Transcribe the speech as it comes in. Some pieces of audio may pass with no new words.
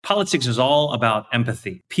Politics is all about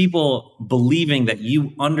empathy. People believing that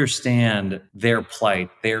you understand their plight,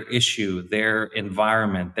 their issue, their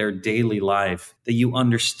environment, their daily life, that you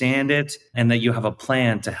understand it and that you have a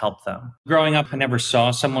plan to help them. Growing up, I never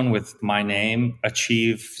saw someone with my name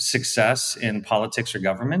achieve success in politics or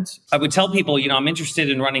government. I would tell people, I'm interested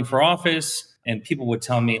in running for office. And people would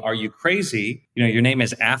tell me, are you crazy? Your name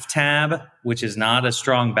is Aftab, which is not a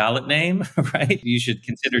strong ballot name, right? You should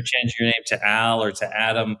consider changing your name to Al or to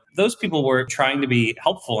Adam. Those people were trying to be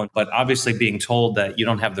helpful, but obviously being told that you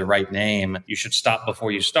don't have the right name, you should stop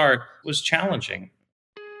before you start, was challenging.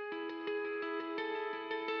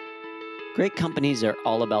 Great companies are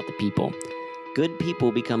all about the people. Good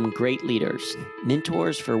people become great leaders,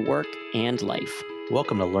 mentors for work and life.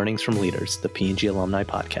 Welcome to Learnings from Leaders, the P&G Alumni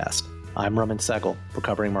Podcast. I'm Raman Sehgal,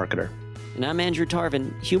 recovering marketer. And I'm Andrew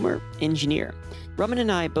Tarvin, humor engineer. Raman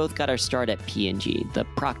and I both got our start at P&G, the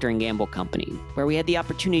Procter & Gamble company, where we had the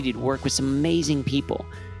opportunity to work with some amazing people.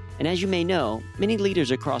 And as you may know, many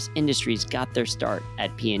leaders across industries got their start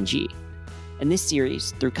at P&G. In this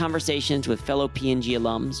series, through conversations with fellow P&G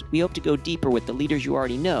alums, we hope to go deeper with the leaders you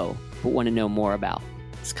already know, but want to know more about.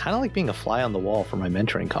 It's kind of like being a fly on the wall for my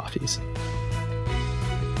mentoring coffees.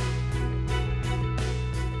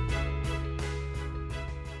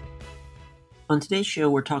 On today's show,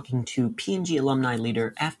 we're talking to P&G alumni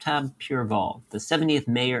leader Aftab Purval, the 70th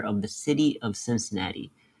mayor of the city of Cincinnati.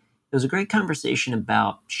 It was a great conversation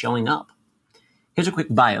about showing up. Here's a quick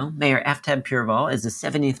bio. Mayor Aftab Purval is the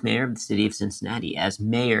 70th mayor of the city of Cincinnati. As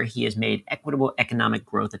mayor, he has made equitable economic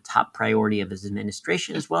growth a top priority of his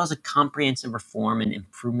administration, as well as a comprehensive reform and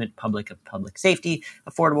improvement of public safety,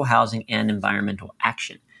 affordable housing, and environmental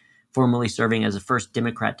action. Formerly serving as the first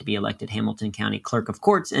Democrat to be elected Hamilton County Clerk of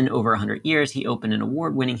Courts in over 100 years, he opened an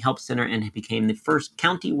award-winning help center and became the first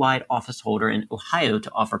county-wide office holder in Ohio to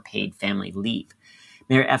offer paid family leave.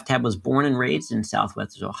 Mayor Aftab was born and raised in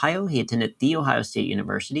Southwest Ohio. He attended The Ohio State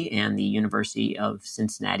University and the University of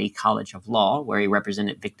Cincinnati College of Law, where he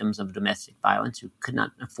represented victims of domestic violence who could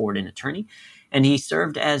not afford an attorney. And he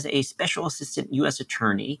served as a special assistant U.S.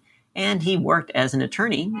 attorney, and he worked as an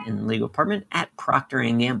attorney in the legal department at Procter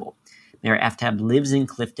 & Gamble. Mayor Aftab lives in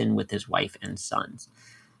Clifton with his wife and sons.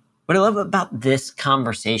 What I love about this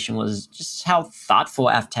conversation was just how thoughtful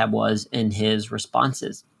Aftab was in his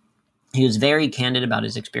responses. He was very candid about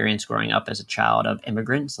his experience growing up as a child of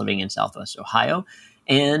immigrants living in Southwest Ohio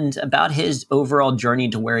and about his overall journey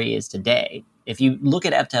to where he is today. If you look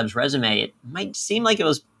at Aftab's resume, it might seem like it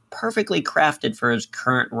was perfectly crafted for his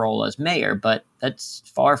current role as mayor, but that's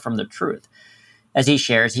far from the truth. As he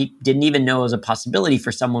shares, he didn't even know it was a possibility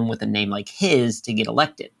for someone with a name like his to get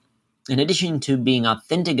elected. In addition to being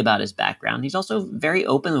authentic about his background, he's also very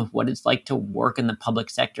open with what it's like to work in the public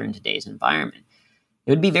sector in today's environment.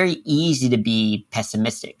 It would be very easy to be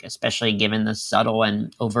pessimistic, especially given the subtle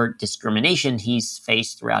and overt discrimination he's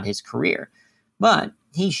faced throughout his career. But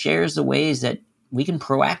he shares the ways that we can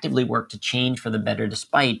proactively work to change for the better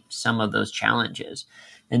despite some of those challenges.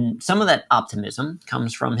 And some of that optimism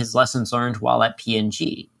comes from his lessons learned while at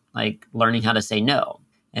P&G, like learning how to say no.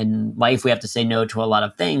 In life, we have to say no to a lot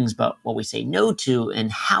of things, but what we say no to and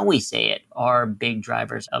how we say it are big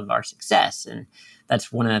drivers of our success. And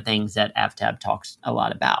that's one of the things that Aftab talks a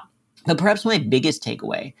lot about. But perhaps my biggest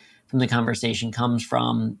takeaway from the conversation comes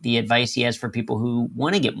from the advice he has for people who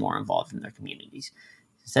want to get more involved in their communities.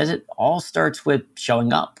 He says it all starts with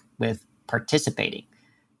showing up, with participating.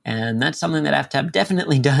 And that's something that Aftab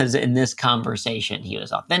definitely does in this conversation. He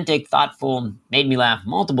was authentic, thoughtful, made me laugh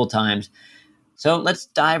multiple times. So let's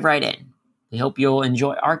dive right in. We hope you'll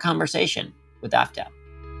enjoy our conversation with Aftab.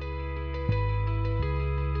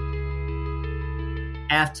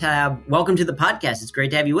 Aftab, welcome to the podcast. It's great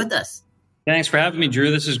to have you with us. Thanks for having me, Drew.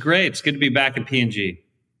 This is great. It's good to be back at P&G.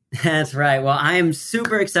 That's right. Well, I am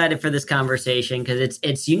super excited for this conversation because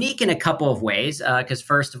it's unique in a couple of ways. Because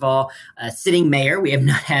first of all, sitting mayor, we have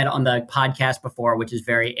not had on the podcast before, which is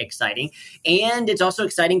very exciting. And it's also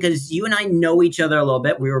exciting because you and I know each other a little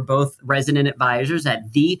bit. We were both resident advisors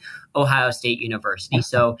at The Ohio State University.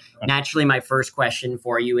 So naturally, my first question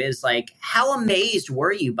for you is how amazed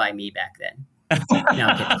were you by me back then? No,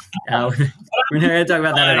 I'm kidding. We're not going to talk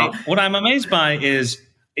about that at all. What I'm amazed by is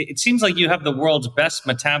it seems like you have the world's best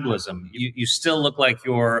metabolism. You still look like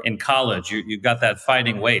you're in college. You've got that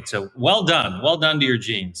fighting weight. So well done. Well done to your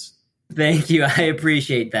genes. Thank you. I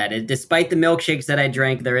appreciate that. Despite the milkshakes that I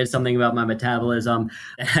drank, there is something about my metabolism.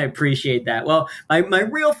 I appreciate that. Well, my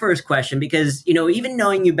real first question, because, even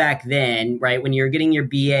knowing you back then, right, when you're getting your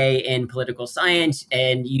BA in political science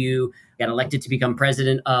and you got elected to become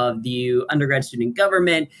president of the undergrad student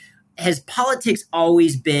government, has politics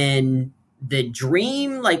always been the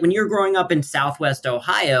dream? Like when you're growing up in Southwest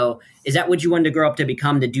Ohio, is that what you wanted to grow up to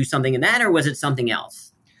become, to do something in that, or was it something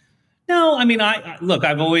else? No, I mean, look,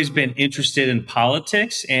 I've always been interested in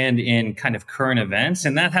politics and in kind of current events,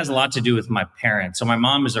 and that has a lot to do with my parents. So my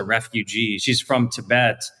mom is a refugee. She's from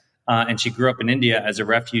Tibet, and she grew up in India as a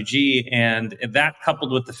refugee. And that,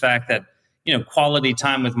 coupled with the fact that, quality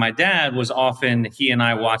time with my dad was often he and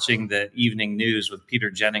I watching the evening news with Peter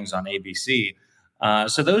Jennings on ABC.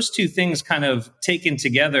 So those two things kind of taken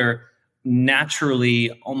together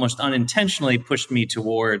naturally, almost unintentionally, pushed me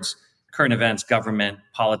towards current events, government,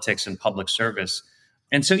 politics, and public service.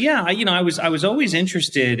 And so, yeah, I was always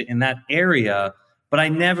interested in that area, but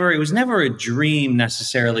it was never a dream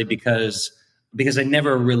necessarily because I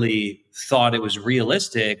never really thought it was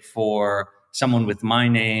realistic for someone with my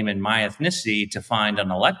name and my ethnicity to find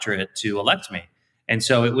an electorate to elect me. And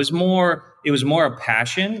so it was more a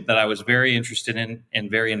passion that I was very interested in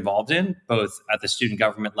and very involved in, both at the student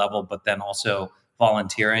government level, but then also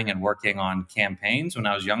volunteering and working on campaigns when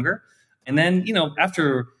I was younger. And then,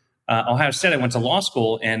 after Ohio State, I went to law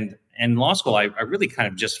school, and in law school, I really kind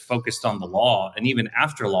of just focused on the law. And even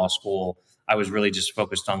after law school, I was really just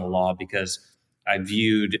focused on the law because I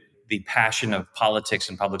viewed the passion of politics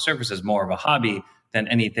and public service as more of a hobby than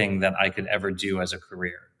anything that I could ever do as a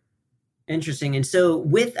career. Interesting. And so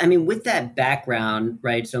with that background,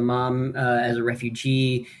 right? So mom as a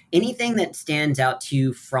refugee, anything that stands out to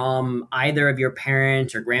you from either of your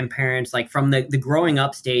parents or grandparents, like from the growing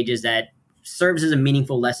up stages, that serves as a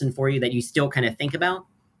meaningful lesson for you that you still kind of think about?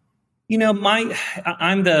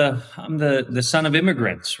 I'm the son of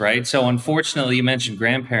immigrants, right? So unfortunately, you mentioned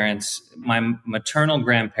grandparents. My maternal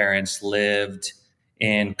grandparents lived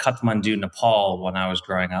in Kathmandu, Nepal when I was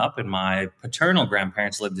growing up, and my paternal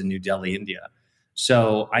grandparents lived in New Delhi, India.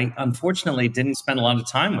 So I unfortunately didn't spend a lot of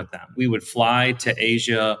time with them. We would fly to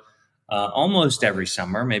Asia almost every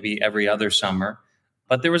summer, maybe every other summer,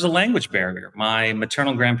 but there was a language barrier. My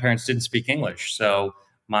maternal grandparents didn't speak English, so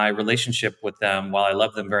my relationship with them, while I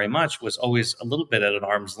love them very much, was always a little bit at an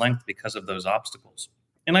arm's length because of those obstacles.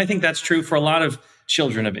 And I think that's true for a lot of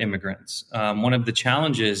children of immigrants. One of the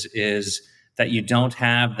challenges is that you don't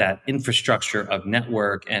have that infrastructure of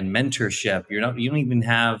network and mentorship. You don't even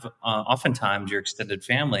have oftentimes your extended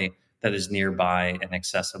family that is nearby and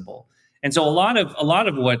accessible. And so a lot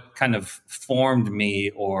of what kind of formed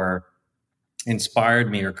me or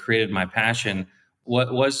inspired me or created my passion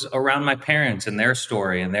was around my parents and their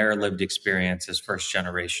story and their lived experience as first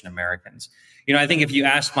generation Americans. I think if you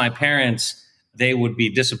asked my parents, they would be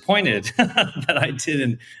disappointed that I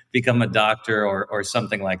didn't become a doctor or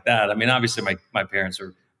something like that. I mean, obviously my parents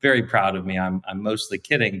are very proud of me. I'm mostly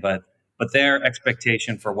kidding, but their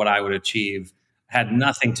expectation for what I would achieve had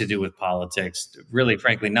nothing to do with politics, really,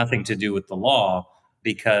 frankly, nothing to do with the law.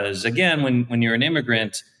 Because again, when you're an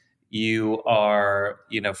immigrant, you are,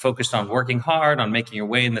 focused on working hard, on making your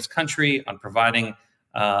way in this country, on providing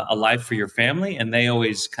a life for your family. And they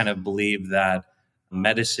always kind of believe that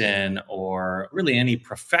medicine or really any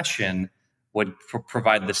profession would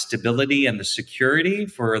provide the stability and the security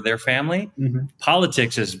for their family. Mm-hmm.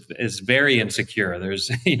 Politics is very insecure. There's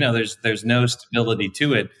no stability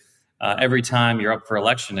to it. Every time you're up for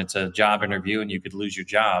election, it's a job interview and you could lose your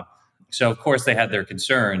job. So of course they had their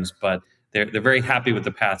concerns, but they're very happy with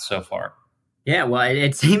the path so far. Yeah, well,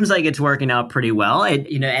 it seems like it's working out pretty well.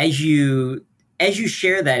 As you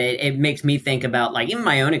share that, it makes me think about like even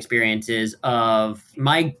my own experiences of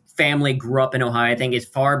my family grew up in Ohio. I think as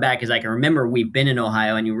far back as I can remember, we've been in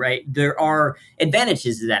Ohio, and you're right. There are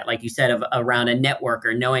advantages to that, like you said, of around a network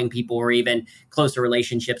or knowing people or even closer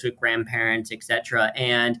relationships with grandparents, et cetera.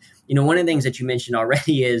 And, one of the things that you mentioned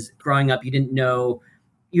already is growing up,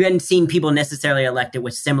 you hadn't seen people necessarily elected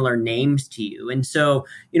with similar names to you. And so,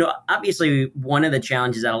 obviously one of the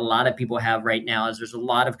challenges that a lot of people have right now is there's a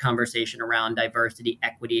lot of conversation around diversity,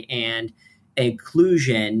 equity, and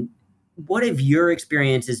inclusion. What have your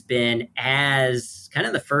experiences been as kind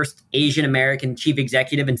of the first Asian American chief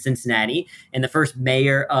executive in Cincinnati and the first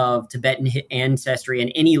mayor of Tibetan ancestry in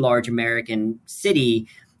any large American city?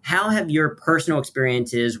 How have your personal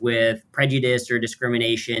experiences with prejudice or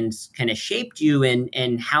discriminations kind of shaped you,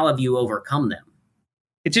 and how have you overcome them?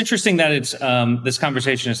 It's interesting that it's this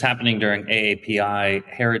conversation is happening during AAPI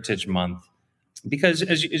Heritage Month, because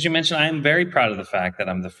as you mentioned, I am very proud of the fact that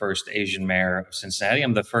I'm the first Asian mayor of Cincinnati.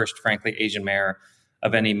 I'm the first, frankly, Asian mayor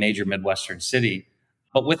of any major Midwestern city.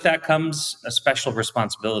 But with that comes a special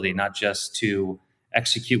responsibility, not just to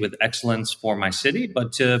execute with excellence for my city,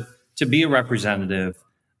 but to be a representative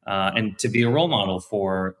and to be a role model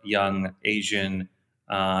for young Asian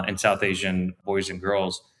and South Asian boys and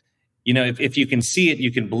girls. if you can see it,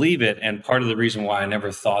 you can believe it. And part of the reason why I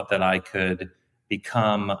never thought that I could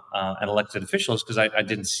become an elected official is because I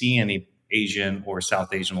didn't see any Asian or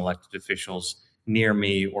South Asian elected officials near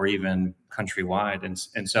me or even countrywide.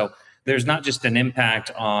 And so there's not just an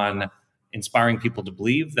impact on inspiring people to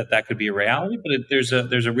believe that that could be a reality, but there's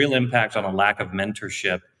a real impact on a lack of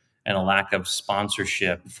mentorship and a lack of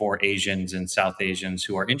sponsorship for Asians and South Asians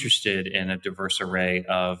who are interested in a diverse array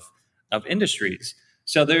of industries.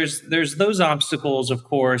 So there's those obstacles, of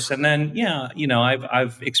course, and then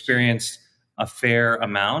I've experienced a fair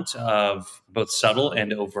amount of both subtle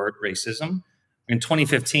and overt racism. In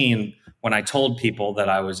 2015, when I told people that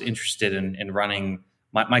I was interested in running,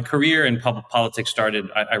 my career in public politics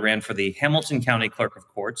started. I ran for the Hamilton County Clerk of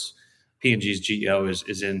Courts. P&G's GEO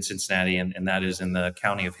is in Cincinnati, and that is in the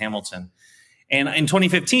county of Hamilton. And in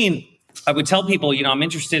 2015, I would tell people, I'm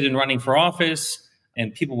interested in running for office,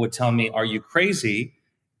 and people would tell me, "Are you crazy?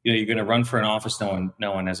 You're going to run for an office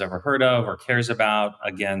no one has ever heard of or cares about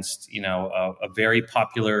against, a very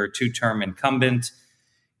popular 2-term incumbent.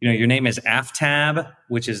 Your name is Aftab,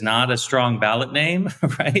 which is not a strong ballot name,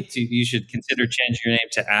 right? You should consider changing your name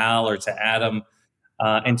to Al or to Adam.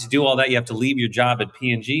 And to do all that, you have to leave your job at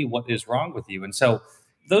P&G. What is wrong with you?" And so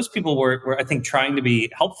those people were, I think, trying to be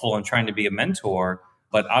helpful and trying to be a mentor,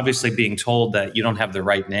 but obviously being told that you don't have the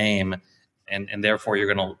right name and therefore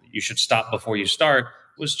you should stop before you start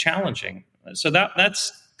was challenging. So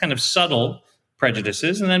that's kind of subtle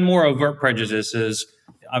prejudices. And then more overt prejudices,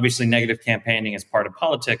 obviously negative campaigning is part of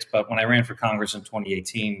politics. But when I ran for Congress in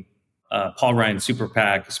 2018, Paul Ryan's super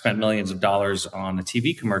PAC spent millions of dollars on a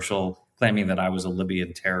TV commercial claiming that I was a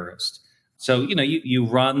Libyan terrorist. So, you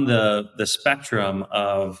run the spectrum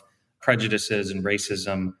of prejudices and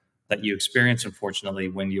racism that you experience, unfortunately,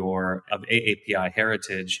 when you're of AAPI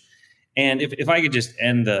heritage. And if I could just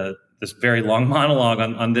end this very long monologue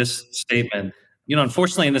on this statement,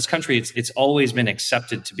 unfortunately in this country, it's always been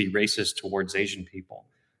accepted to be racist towards Asian people.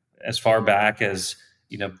 As far back as,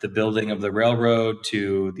 the building of the railroad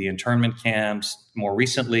to the internment camps, more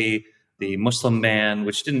recently, the Muslim ban,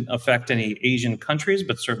 which didn't affect any Asian countries,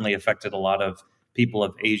 but certainly affected a lot of people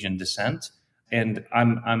of Asian descent. And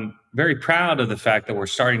I'm very proud of the fact that we're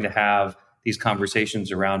starting to have these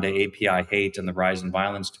conversations around AAPI hate and the rise in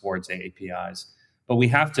violence towards AAPIs. But we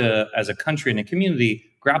have to, as a country and a community,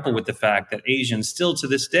 grapple with the fact that Asians still to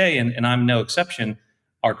this day, and I'm no exception,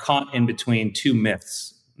 are caught in between two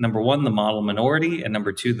myths. Number one, the model minority, and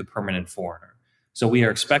number two, the permanent foreigner. So we are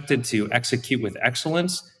expected to execute with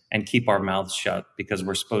excellence and keep our mouths shut because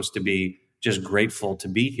we're supposed to be just grateful to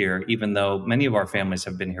be here, even though many of our families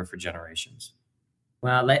have been here for generations.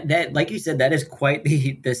 Wow, that like you said, that is quite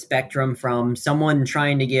the spectrum from someone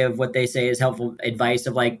trying to give what they say is helpful advice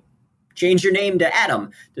of like, change your name to Adam,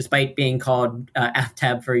 despite being called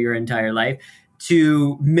Aftab for your entire life,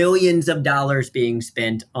 to millions of dollars being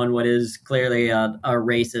spent on what is clearly a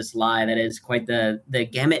racist lie. That is quite the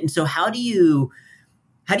gamut. And so how do you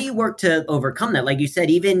work to overcome that? Like you said,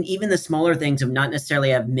 even the smaller things of not necessarily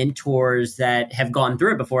have mentors that have gone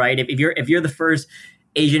through it before, right? If you're the first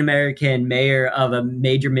Asian American mayor of a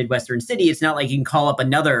major Midwestern city, it's not like you can call up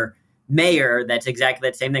another mayor that's exactly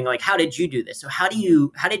that same thing. Like, how did you do this? So how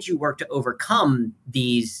did you work to overcome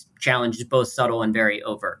these challenges, both subtle and very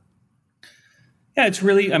overt? Yeah, it's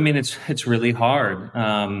really hard.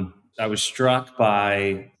 I was struck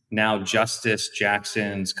by now Justice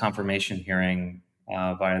Jackson's confirmation hearing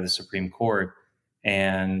via the Supreme Court.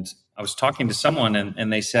 And I was talking to someone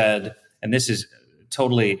and they said, and this is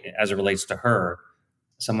totally as it relates to her,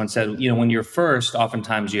 someone said, when you're first,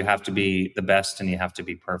 oftentimes you have to be the best and you have to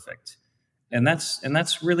be perfect. And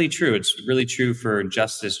that's really true. It's really true for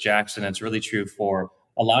Justice Jackson. It's really true for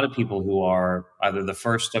a lot of people who are either the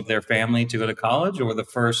first of their family to go to college or the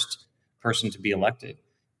first person to be elected,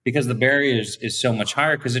 because the barrier is so much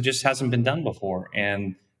higher because it just hasn't been done before.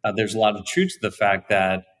 And there's a lot of truth to the fact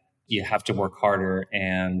that you have to work harder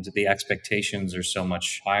and the expectations are so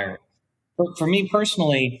much higher. But for me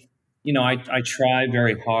personally, I try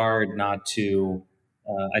very hard not to,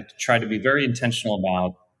 I try to be very intentional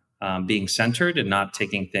about being centered and not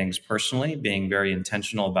taking things personally, being very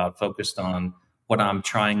intentional about focused on what I'm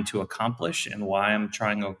trying to accomplish and why I'm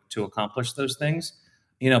trying to accomplish those things.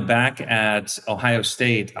 Back at Ohio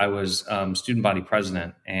State, I was student body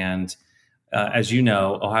president. And as you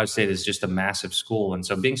know, Ohio State is just a massive school. And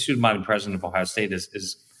so being student body president of Ohio State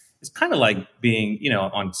is kind of like being,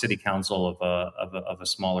 on city council of a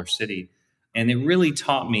smaller city. And it really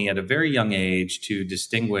taught me at a very young age to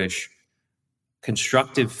distinguish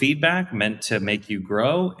constructive feedback meant to make you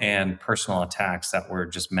grow and personal attacks that were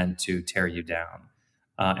just meant to tear you down.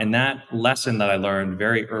 And that lesson that I learned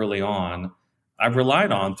very early on, I've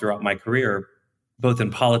relied on throughout my career, both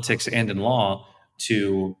in politics and in law,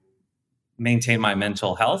 to maintain my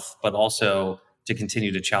mental health, but also to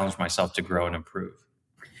continue to challenge myself to grow and improve.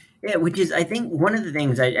 Yeah, which is, I think, one of the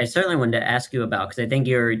things I certainly wanted to ask you about, because I think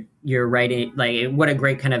you're writing, like, what a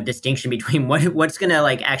great kind of distinction between what's going to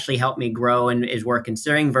like actually help me grow and is worth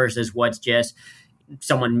considering versus what's just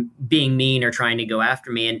someone being mean or trying to go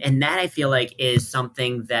after me. And that I feel like is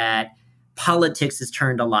something that politics has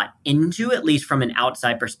turned a lot into, at least from an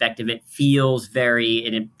outside perspective. It feels very,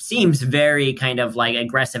 and it seems very kind of like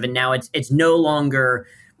aggressive. And now it's no longer,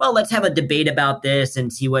 well, let's have a debate about this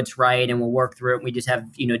and see what's right and we'll work through it. And we just have,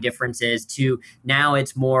 differences, to now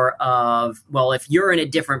it's more of, well, if you're in a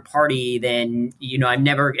different party, then, I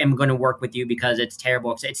never am going to work with you because it's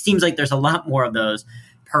terrible. So it seems like there's a lot more of those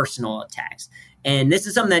personal attacks. And this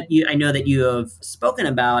is something that I know that you have spoken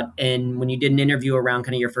about. And when you did an interview around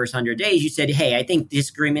kind of your first 100 days, you said, hey, I think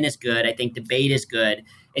disagreement is good. I think debate is good.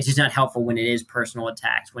 It's just not helpful when it is personal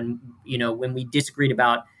attacks. When we disagreed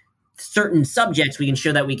about certain subjects, we can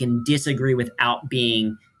show that we can disagree without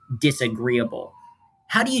being disagreeable.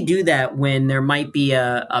 How do you do that when there might be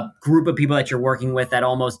a group of people that you're working with that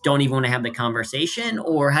almost don't even want to have the conversation?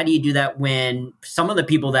 Or how do you do that when some of the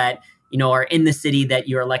people that are in the city that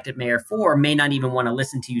you're elected mayor for may not even want to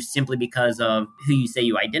listen to you simply because of who you say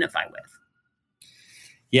you identify with?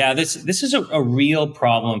 Yeah, this is a real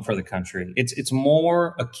problem for the country. It's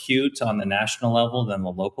more acute on the national level than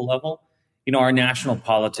the local level. Our national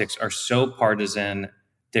politics are so partisan,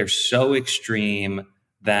 they're so extreme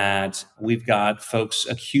that we've got folks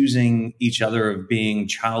accusing each other of being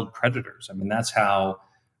child predators. I mean, that's how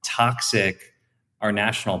toxic our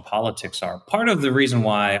national politics are. Part of the reason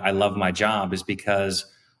why I love my job is because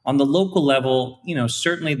on the local level,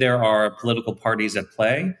 certainly there are political parties at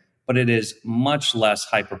play, but it is much less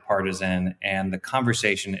hyper-partisan and the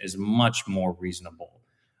conversation is much more reasonable.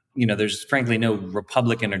 There's frankly no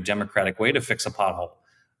Republican or Democratic way to fix a pothole.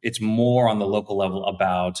 It's more on the local level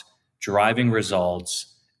about driving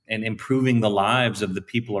results and improving the lives of the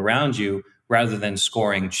people around you rather than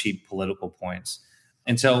scoring cheap political points.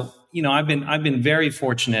 And so, I've been very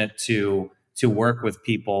fortunate to work with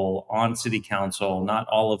people on city council, not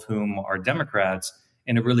all of whom are Democrats,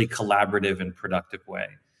 in a really collaborative and productive way.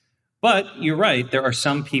 But you're right, there are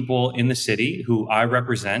some people in the city who I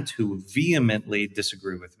represent who vehemently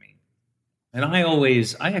disagree with me. And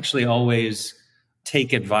I actually always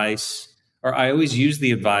take advice, or I always use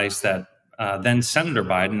the advice that then Senator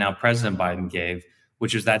Biden, now President Biden, gave,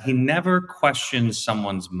 which is that he never questions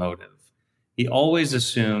someone's motive. He always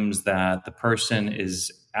assumes that the person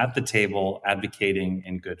is at the table advocating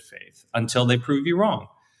in good faith until they prove you wrong.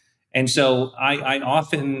 And so I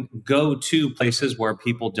often go to places where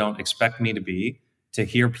people don't expect me to be, to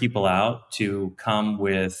hear people out, to come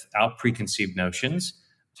without preconceived notions,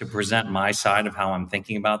 to present my side of how I'm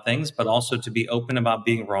thinking about things, but also to be open about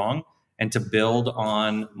being wrong and to build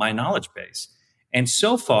on my knowledge base. And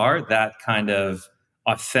so far, that kind of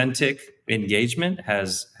authentic engagement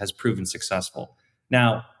has proven successful.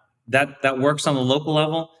 Now, that works on the local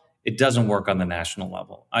level. It doesn't work on the national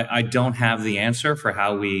level. I don't have the answer for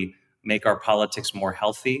how we make our politics more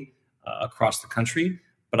healthy across the country.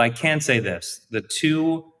 But I can say this, the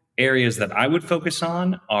two areas that I would focus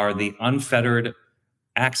on are the unfettered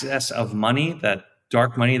access of money, that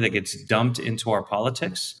dark money that gets dumped into our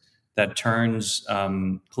politics, that turns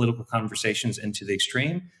political conversations into the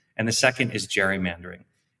extreme. And the second is gerrymandering.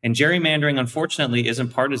 And gerrymandering, unfortunately, isn't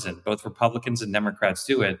partisan. Both Republicans and Democrats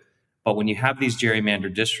do it. But when you have these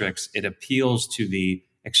gerrymandered districts, it appeals to the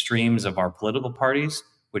extremes of our political parties,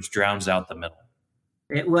 which drowns out the middle.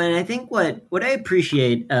 Well, I think what I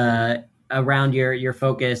appreciate around your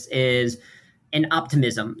focus is an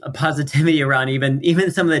optimism, a positivity around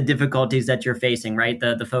even some of the difficulties that you're facing, right?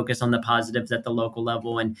 The focus on the positives at the local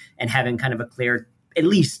level and having kind of a clear, at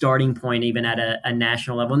least starting point, even at a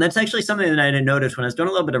national level. And that's actually something that I noticed when I was doing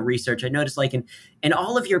a little bit of research. I noticed like in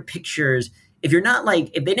all of your pictures, if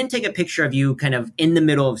they didn't take a picture of you kind of in the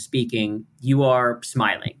middle of speaking, you are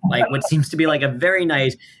smiling, like what seems to be like a very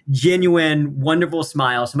nice, genuine, wonderful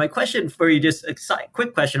smile. So my question for you, just a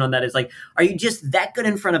quick question on that is like, are you just that good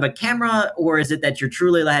in front of a camera, or is it that you're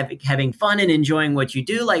truly having fun and enjoying what you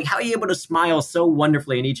do? Like, how are you able to smile so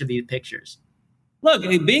wonderfully in each of these pictures? Look,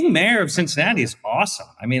 being mayor of Cincinnati is awesome.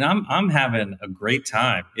 I mean, I'm having a great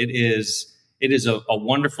time. It is a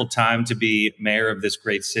wonderful time to be mayor of this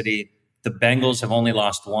great city. The Bengals have only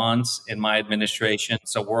lost once in my administration,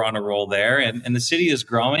 so we're on a roll there. And the city is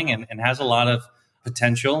growing and has a lot of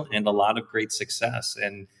potential and a lot of great success.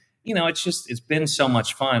 And, it's been so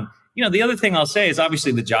much fun. The other thing I'll say is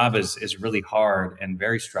obviously the job is really hard and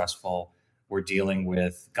very stressful. We're dealing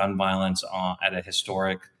with gun violence at a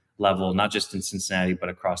historic level, not just in Cincinnati, but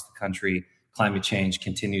across the country. Climate change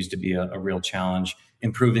continues to be a real challenge.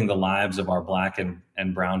 Improving the lives of our Black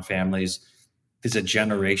and brown families is a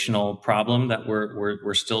generational problem that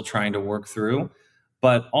we're still trying to work through.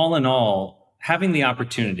 But all in all, having the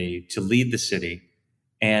opportunity to lead the city,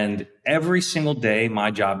 and every single day,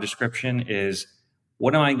 my job description is,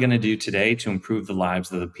 what am I going to do today to improve the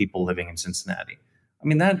lives of the people living in Cincinnati? I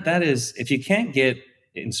mean, that is, if you can't get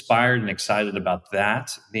inspired and excited about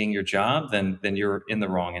that being your job, then you're in the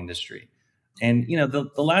wrong industry. And, the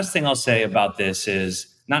last thing I'll say about this is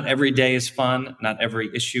not every day is fun. Not every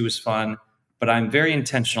issue is fun, but I'm very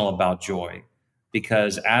intentional about joy,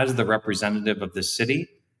 because as the representative of this city,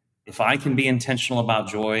 if I can be intentional about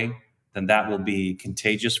joy, then that will be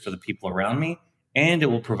contagious for the people around me. And it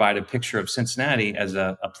will provide a picture of Cincinnati as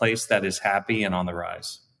a place that is happy and on the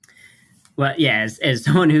rise. Well, yeah, as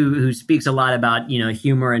someone who speaks a lot about,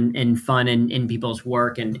 humor and fun in people's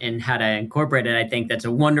work and how to incorporate it, I think that's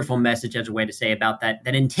a wonderful message as a way to say about that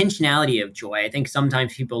intentionality of joy. I think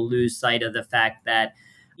sometimes people lose sight of the fact that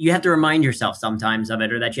you have to remind yourself sometimes of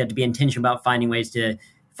it, or that you have to be intentional about finding ways to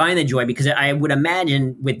find the joy. Because I would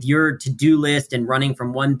imagine with your to-do list and running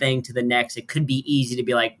from one thing to the next, it could be easy to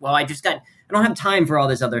be like, well, I don't have time for all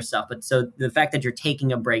this other stuff. But so the fact that you're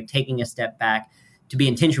taking a break, taking a step back, to be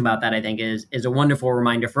intentional about that, I think is a wonderful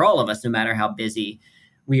reminder for all of us, no matter how busy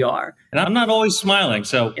we are. And I'm not always smiling.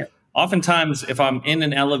 So Oftentimes, if I'm in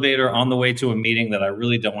an elevator on the way to a meeting that I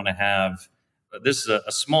really don't want to have, this is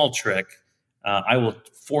a small trick. I will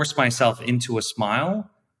force myself into a smile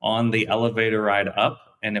on the elevator ride up,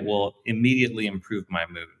 and it will immediately improve my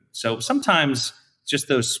mood. So sometimes just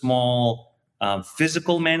those small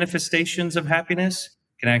physical manifestations of happiness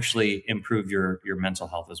can actually improve your mental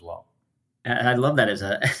health as well. I love that as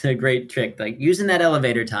a great trick, like using that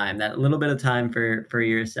elevator time, that little bit of time for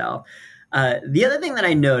yourself. The other thing that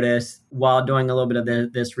I noticed while doing a little bit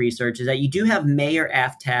of this research is that you do have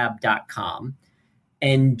mayoraftab.com.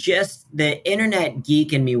 And just the internet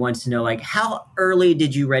geek in me wants to know, like, how early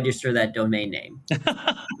did you register that domain name?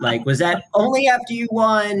 Like, was that only after you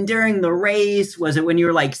won, during the race? Was it when you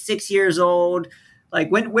were like 6 years old? Like,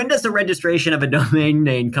 when does the registration of a domain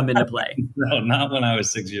name come into play? No, not when I was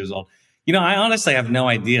 6 years old. I honestly have no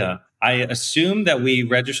idea. I assume that we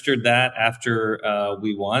registered that after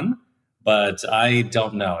we won, but I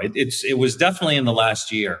don't know. It was definitely in the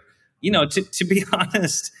last year. To be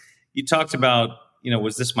honest, you talked about,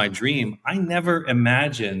 was this my dream? I never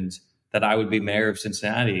imagined that I would be mayor of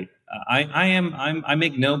Cincinnati. I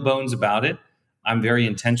make no bones about it. I'm very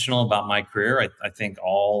intentional about my career. I think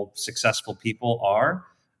all successful people are.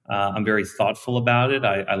 I'm very thoughtful about it.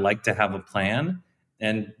 I like to have a plan.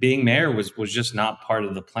 And being mayor was just not part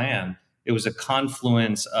of the plan. It was a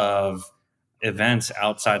confluence of events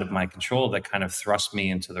outside of my control that kind of thrust me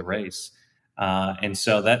into the race. And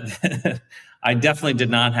so that I definitely did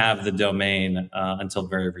not have the domain until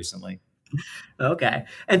very recently. Okay.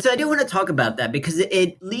 And so I do want to talk about that because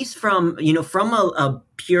at least from a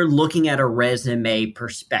pure looking at a resume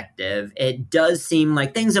perspective, it does seem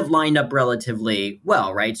like things have lined up relatively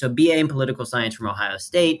well, right? So BA in political science from Ohio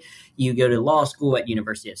State, you go to law school at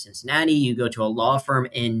University of Cincinnati, you go to a law firm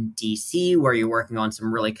in DC where you're working on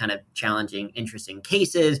some really kind of challenging, interesting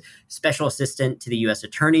cases, special assistant to the U.S.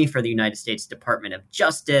 Attorney for the United States Department of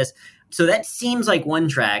Justice. So that seems like one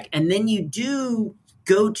track. And then you do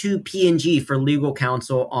go to P&G for legal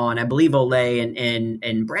counsel on, I believe, Olay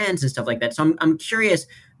and brands and stuff like that. So I'm curious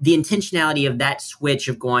the intentionality of that switch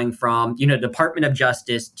of going from, Department of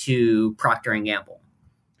Justice to Procter & Gamble.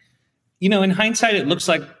 In hindsight, it looks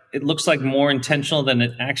like more intentional than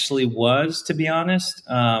it actually was, to be honest.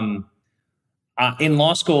 In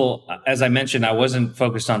law school, as I mentioned, I wasn't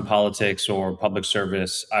focused on politics or public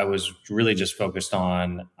service. I was really just focused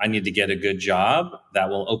on, I need to get a good job that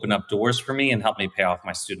will open up doors for me and help me pay off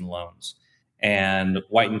my student loans. And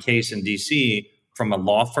White & Case in DC, from a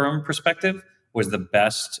law firm perspective, was the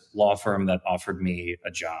best law firm that offered me a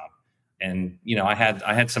job. And, I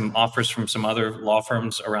had some offers from some other law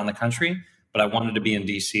firms around the country, but I wanted to be in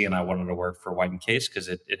DC and I wanted to work for White & Case because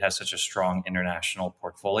it has such a strong international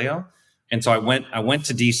portfolio. And so I went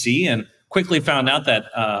to DC and quickly found out that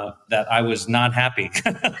I was not happy.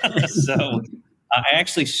 So I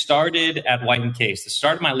actually started at White & Case. The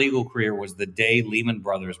start of my legal career was the day Lehman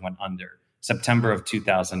Brothers went under, September of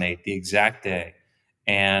 2008, the exact day.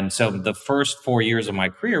 And so the first 4 years of my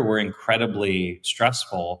career were incredibly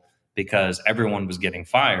stressful because everyone was getting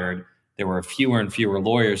fired. There were fewer and fewer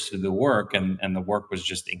lawyers to do the work, and the work was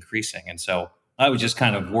just increasing. And so I was just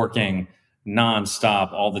kind of working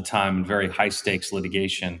nonstop all the time in very high stakes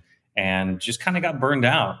litigation and just kind of got burned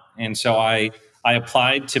out. And so I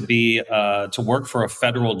applied to be to work for a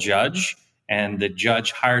federal judge, and the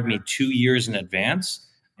judge hired me 2 years in advance.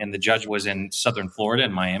 And the judge was in Southern Florida,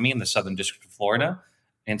 in Miami, in the Southern District of Florida.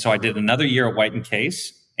 And so I did another year at White and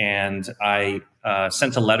Case, and I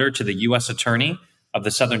sent a letter to the U.S. Attorney of the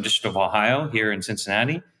Southern District of Ohio here in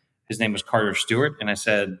Cincinnati. His name was Carter Stewart. And I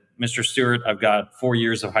said, Mr. Stewart, I've got 4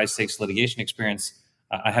 years of high stakes litigation experience.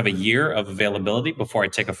 I have a year of availability before I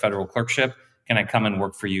take a federal clerkship. Can I come and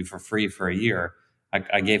work for you for free for a year?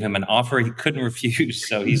 I gave him an offer he couldn't refuse.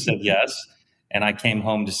 So he said yes. And I came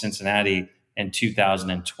home to Cincinnati in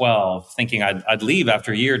 2012, thinking I'd leave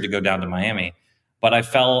after a year to go down to Miami. But I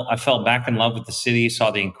fell back in love with the city,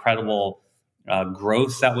 saw the incredible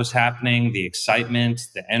growth that was happening, the excitement,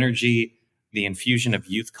 the energy, the infusion of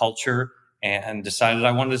youth culture, and decided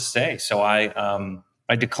I wanted to stay. So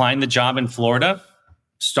I declined the job in Florida,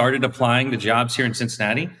 started applying to jobs here in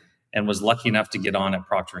Cincinnati, and was lucky enough to get on at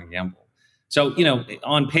Procter & Gamble. So,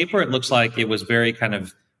 on paper, it looks like it was very kind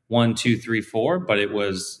of 1, 2, 3, 4, but it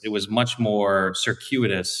was much more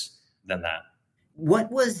circuitous than that.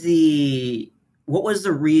 What was the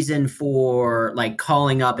reason for like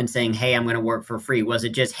calling up and saying, hey, I'm going to work for free? Was it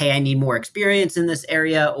just, hey, I need more experience in this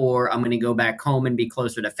area, or I'm going to go back home and be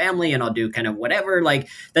closer to family and I'll do kind of whatever? Like,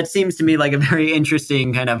 that seems to me like a very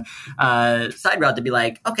interesting kind of side route to be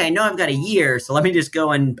like, okay, I know I've got a year, so let me just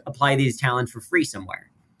go and apply these talents for free somewhere.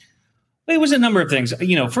 It was a number of things.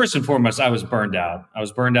 First and foremost, I was burned out. I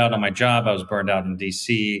was burned out on my job. I was burned out in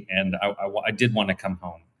DC, and I did want to come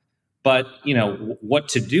home. But, what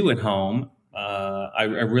to do at home,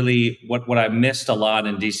 what I missed a lot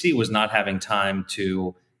in DC was not having time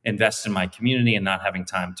to invest in my community and not having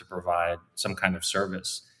time to provide some kind of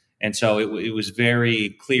service. And so it was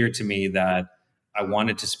very clear to me that I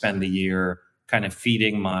wanted to spend the year kind of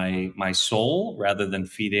feeding my soul rather than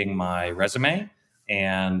feeding my resume.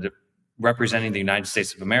 And representing the United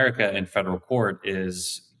States of America in federal court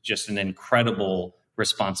is just an incredible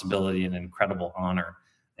responsibility and an incredible honor.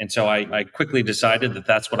 And so I quickly decided that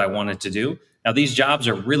that's what I wanted to do. Now, these jobs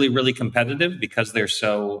are really, really competitive because they're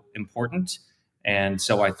so important. And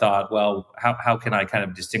so I thought, well, how can I kind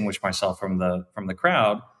of distinguish myself from the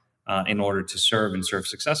crowd in order to serve and serve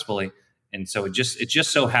successfully? And so it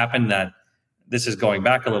just so happened that this is going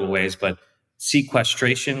back a little ways, but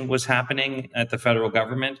sequestration was happening at the federal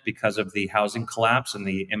government because of the housing collapse and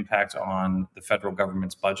the impact on the federal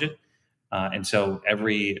government's budget. And so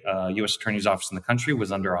every U.S. attorney's office in the country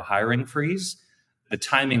was under a hiring freeze. The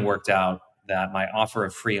timing worked out that my offer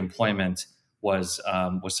of free employment was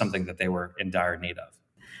something that they were in dire need of.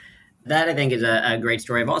 That, I think, is a great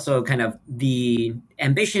story of also kind of the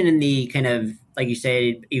ambition and the kind of, like you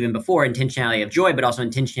said, even before, intentionality of joy, but also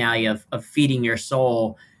intentionality of feeding your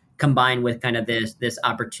soul, combined with kind of this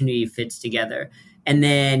opportunity fits together. And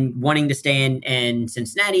then wanting to stay in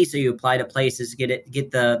Cincinnati, so you apply to places, get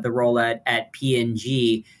the role at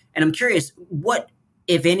P&G. And I'm curious, what,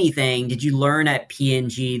 if anything, did you learn at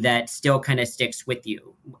P&G that still kind of sticks with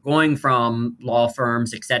you? Going from law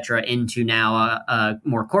firms, et cetera, into now a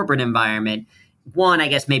more corporate environment. One, I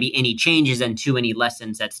guess maybe any changes, and two, any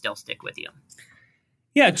lessons that still stick with you.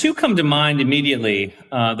 Yeah, two come to mind immediately.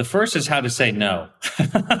 The first is how to say no.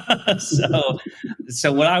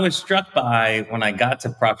 So what I was struck by when I got to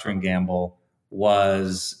Procter & Gamble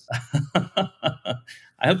was,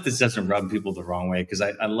 I hope this doesn't rub people the wrong way, because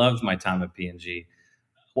I loved my time at P&G.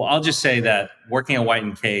 Well, I'll just say that working at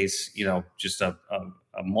White & Case, just a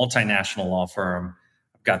multinational law firm,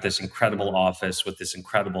 I've got this incredible office with this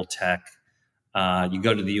incredible tech. You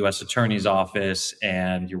go to the U.S. Attorney's Office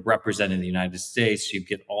and you're representing the United States. You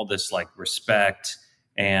get all this like respect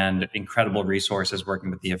and incredible resources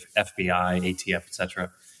working with the FBI, ATF, et cetera.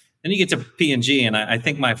 Then you get to P&G, and I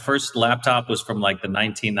think my first laptop was from like the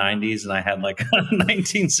 1990s, and I had like a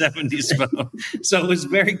 1970s phone. So it was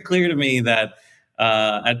very clear to me that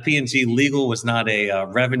at P&G, legal was not a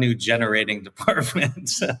revenue generating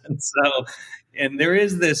department. and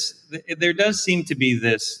there does seem to be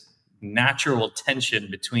this natural tension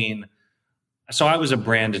between. So I was a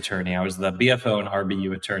brand attorney. I was the BFO and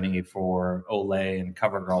RBU attorney for Olay and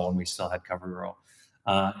CoverGirl when we still had CoverGirl.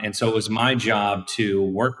 And so it was my job to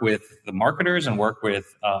work with the marketers and work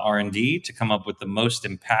with R&D to come up with the most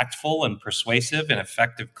impactful and persuasive and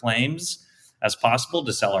effective claims as possible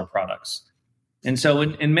to sell our products. And so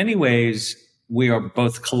in many ways, we are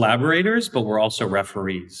both collaborators, but we're also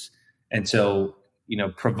referees. And so,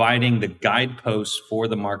 providing the guideposts for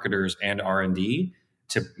the marketers and R&D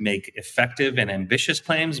to make effective and ambitious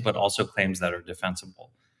claims, but also claims that are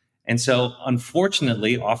defensible. And so,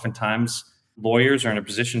 unfortunately, oftentimes lawyers are in a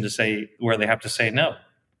position to say where they have to say no.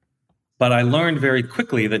 But I learned very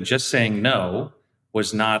quickly that just saying no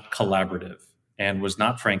was not collaborative and was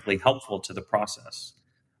not, frankly, helpful to the process.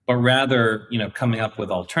 But rather, coming up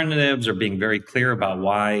with alternatives or being very clear about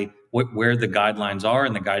where the guidelines are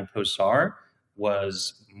and the guideposts are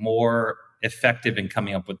was more effective in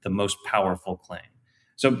coming up with the most powerful claim.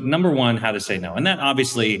 So number one, how to say no. And that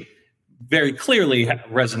obviously very clearly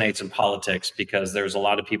resonates in politics because there's a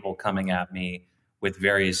lot of people coming at me with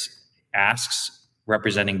various asks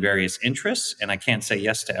representing various interests, and I can't say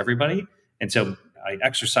yes to everybody. And so I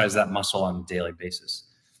exercise that muscle on a daily basis.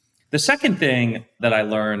 The second thing that I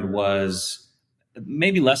learned was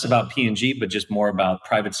maybe less about P&G, but just more about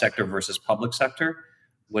private sector versus public sector,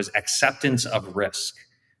 was acceptance of risk.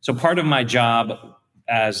 So part of my job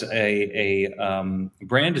as a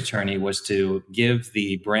brand attorney was to give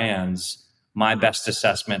the brands my best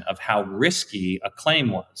assessment of how risky a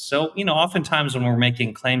claim was. So, oftentimes when we're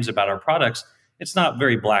making claims about our products, it's not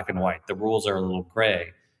very black and white. The rules are a little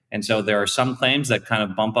gray. And so there are some claims that kind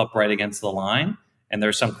of bump up right against the line, and there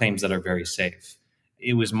are some claims that are very safe.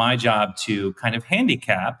 It was my job to kind of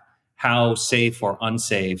handicap how safe or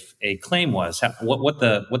unsafe a claim was, what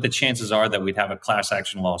the chances are that we'd have a class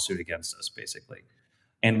action lawsuit against us, basically.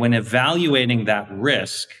 And when evaluating that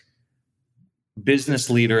risk, business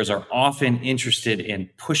leaders are often interested in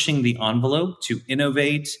pushing the envelope to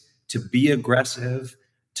innovate, to be aggressive,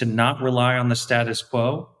 to not rely on the status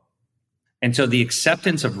quo. And so the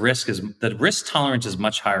acceptance of risk the risk tolerance is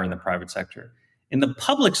much higher in the private sector. In the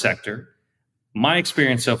public sector, my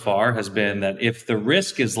experience so far has been that if the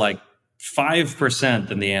risk is like 5%,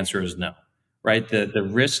 then the answer is no, right? The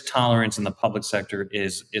risk tolerance in the public sector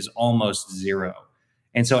is almost zero.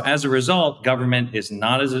 And so as a result, government is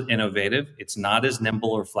not as innovative, it's not as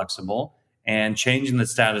nimble or flexible, and changing the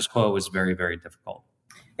status quo is very, very difficult.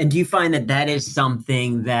 And do you find that is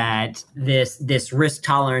something that this risk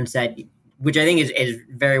tolerance which I think is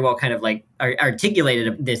very well kind of like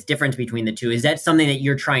articulated, this difference between the two, is that something that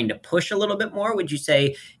you're trying to push a little bit more, would you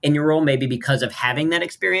say, in your role, maybe because of having that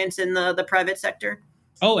experience in the private sector?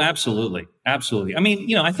 Oh, absolutely. Absolutely. I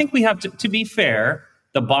mean, I think we have to be fair,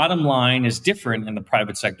 the bottom line is different in the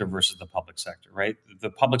private sector versus the public sector, right? The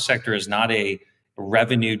public sector is not a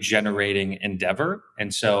revenue generating endeavor.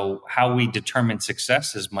 And so how we determine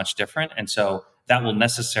success is much different. And so that will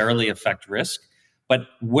necessarily affect risk. But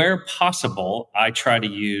where possible, I try to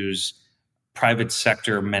use private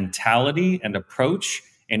sector mentality and approach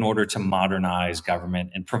in order to modernize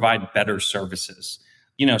government and provide better services.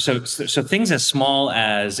 So things as small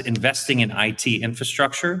as investing in IT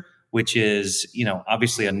infrastructure, which is,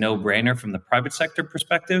 obviously a no-brainer from the private sector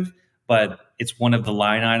perspective, but it's one of the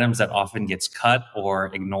line items that often gets cut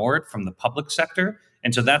or ignored from the public sector.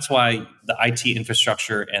 And so that's why the IT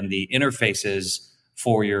infrastructure and the interfaces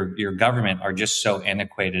for your government are just so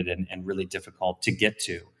antiquated and really difficult to get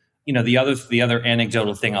to. The other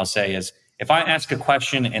anecdotal thing I'll say is if I ask a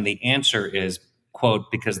question and the answer is, quote,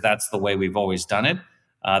 because that's the way we've always done it,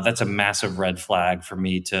 that's a massive red flag for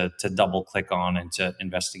me to double click on and to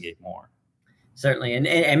investigate more. Certainly. And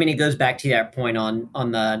I mean, it goes back to that point on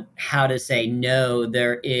the how to say no.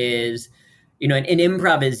 There is, in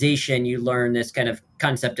improvisation, you learn this kind of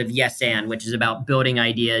concept of yes and, which is about building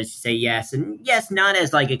ideas. You say yes, and yes, not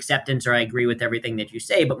as like acceptance or I agree with everything that you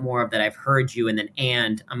say, but more of that I've heard you, and then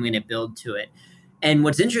I'm going to build to it. And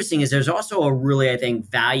what's interesting is there's also a really, I think,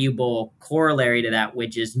 valuable corollary to that,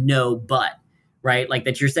 which is no, but, right? Like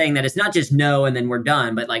that you're saying that it's not just no and then we're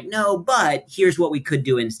done, but like, no, but here's what we could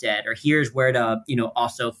do instead, or here's where to,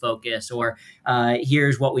 also focus, or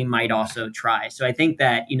here's what we might also try. So I think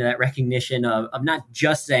that, that recognition of not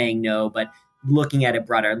just saying no, but looking at it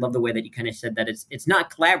broader. I love the way that you kind of said that it's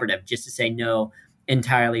not collaborative just to say no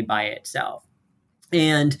entirely by itself.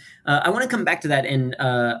 And I want to come back to that in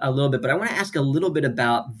a little bit, but I want to ask a little bit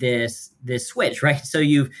about this switch, right? So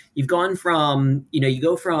you've gone from, you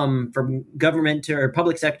go from government or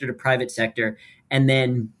public sector to private sector, and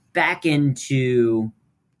then back into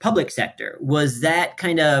public sector. Was that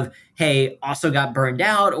kind of, hey, also got burned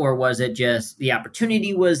out, or was it just the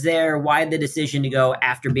opportunity was there? Why the decision to go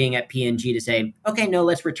after being at P&G to say, okay, no,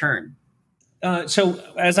 let's return? So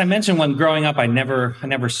as I mentioned, when growing up, I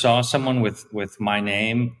never saw someone with my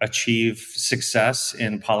name achieve success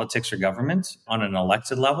in politics or government on an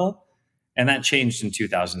elected level. And that changed in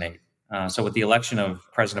 2008. So with the election of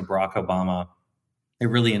President Barack Obama, it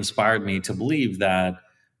really inspired me to believe that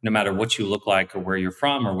no matter what you look like or where you're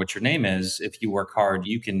from or what your name is, if you work hard,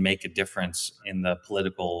 you can make a difference in the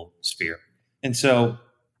political sphere. And so,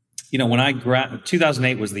 when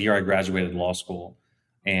 2008 was the year I graduated law school.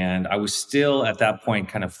 And I was still at that point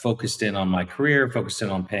kind of focused in on my career, focused in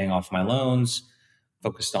on paying off my loans,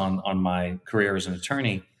 focused on my career as an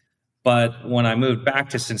attorney. But when I moved back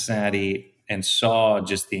to Cincinnati and saw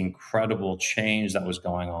just the incredible change that was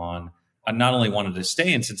going on, I not only wanted to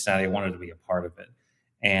stay in Cincinnati, I wanted to be a part of it.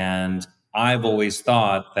 And I've always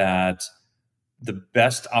thought that the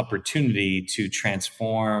best opportunity to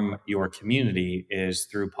transform your community is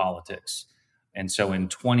through politics. And so in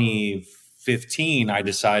 2015, I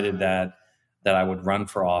decided that I would run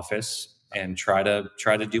for office and try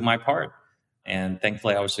to do my part. And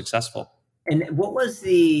thankfully, I was successful. And what was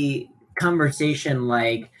the conversation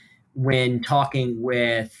like when talking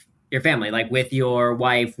with your family, like with your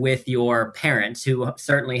wife, with your parents, who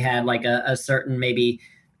certainly had like a certain maybe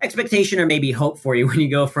expectation or maybe hope for you when you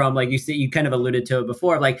go from, like you said, you kind of alluded to it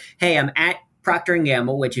before, like, hey, I'm at Procter &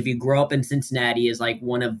 Gamble, which if you grow up in Cincinnati is like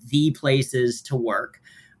one of the places to work,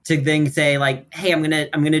 to then say like, hey, I'm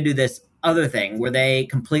gonna do this other thing. Were they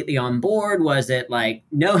completely on board? Was it like,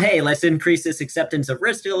 no, hey, let's increase this acceptance of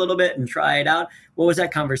risk a little bit and try it out? What was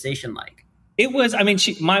that conversation like? It was, I mean,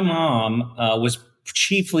 my mom was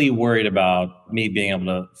chiefly worried about me being able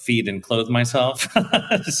to feed and clothe myself.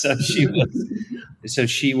 so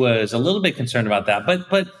she was a little bit concerned about that.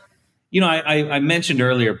 But you know, I mentioned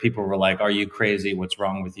earlier, people were like, are you crazy? What's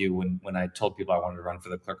wrong with you? When I told people I wanted to run for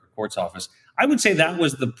the clerk of court's office, I would say that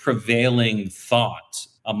was the prevailing thought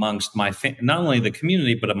amongst my not only the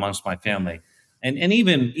community, but amongst my family. And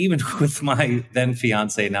even with my then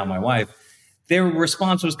fiance, now my wife, their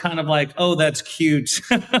response was kind of like, oh, that's cute.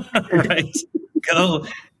 Right?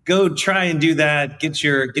 Go try and do that, get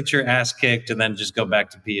your ass kicked, and then just go back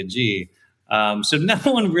to P&G. So no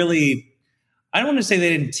one really, I don't want to say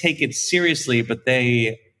they didn't take it seriously, but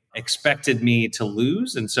they expected me to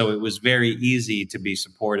lose. And so it was very easy to be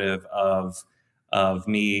supportive of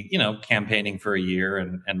me, you know, campaigning for a year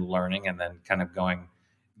and learning, and then kind of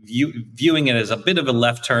viewing it as a bit of a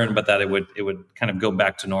left turn, but that it would kind of go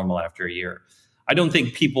back to normal after a year. I don't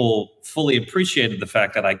think people fully appreciated the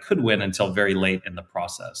fact that I could win until very late in the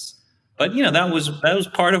process. But, you know, that was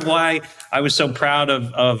part of why I was so proud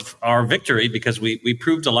of our victory, because we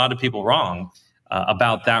proved a lot of people wrong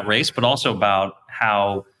about that race, but also about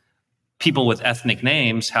how people with ethnic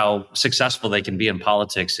names, how successful they can be in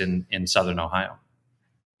politics in Southern Ohio.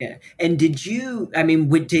 Yeah. And did you, I mean,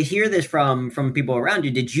 to hear this from people around you,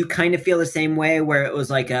 did you kind of feel the same way where it was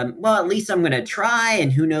like, well, at least I'm going to try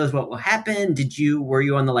and who knows what will happen? Were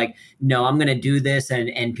you on the like, no, I'm going to do this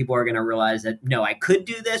and people are going to realize that, no, I could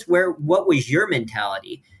do this? What was your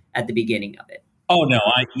mentality at the beginning of it? Oh, no,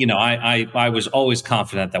 I was always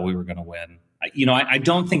confident that we were going to win. I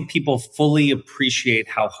don't think people fully appreciate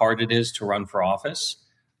how hard it is to run for office.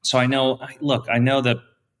 So I know that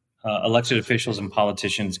elected officials and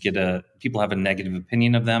politicians people have a negative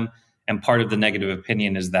opinion of them. And part of the negative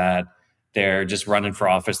opinion is that they're just running for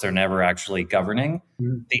office. They're never actually governing.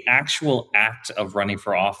 Mm-hmm. The actual act of running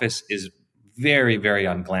for office is very, very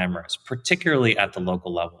unglamorous, particularly at the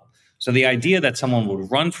local level. So the idea that someone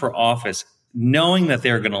would run for office knowing that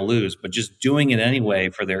they're going to lose, but just doing it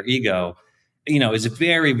anyway for their ego, is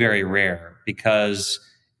very, very rare, because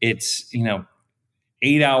it's,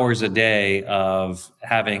 8 hours a day of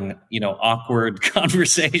having, awkward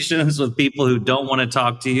conversations with people who don't want to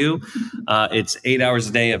talk to you. It's 8 hours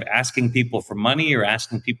a day of asking people for money or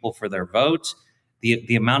asking people for their vote.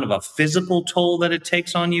 The amount of a physical toll that it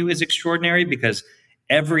takes on you is extraordinary, because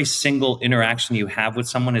every single interaction you have with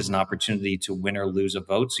someone is an opportunity to win or lose a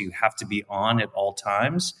vote. So you have to be on at all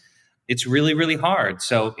times. It's really, really hard.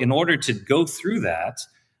 So in order to go through that,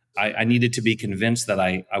 I needed to be convinced that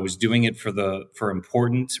I was doing it for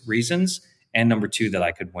important reasons, and number two, that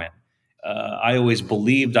I could win. I always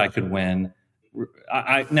believed I could win.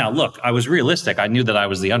 Now, look, I was realistic. I knew that I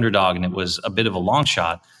was the underdog, and it was a bit of a long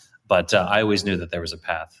shot, but I always knew that there was a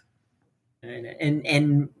path.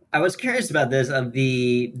 And I was curious about this, of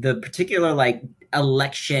the particular like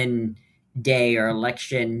election day or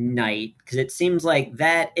election night, because it seems like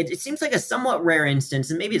that it seems like a somewhat rare instance,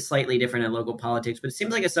 and maybe it's slightly different in local politics, but it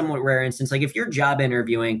seems like a somewhat rare instance. Like if you're job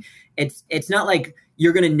interviewing, it's not like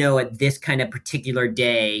you're going to know at this kind of particular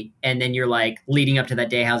day, and then you're like leading up to that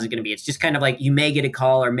day, how's it going to be? It's just kind of like you may get a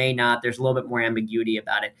call or may not. There's a little bit more ambiguity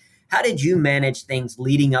about it. How did you manage things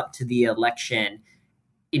leading up to the election?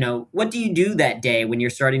 What do you do that day when you're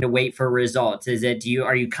starting to wait for results?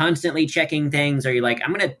 Are you constantly checking things? Are you like,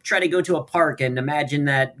 I'm going to try to go to a park and imagine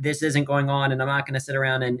that this isn't going on and I'm not going to sit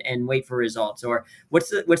around and wait for results? Or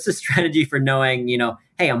what's the strategy for knowing,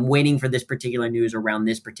 hey, I'm waiting for this particular news around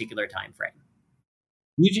this particular time frame?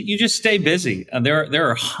 You just stay busy. There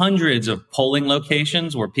are hundreds of polling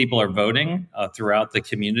locations where people are voting throughout the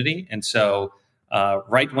community, and so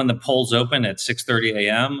right when the polls open at 6:30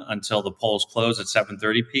 a.m. until the polls close at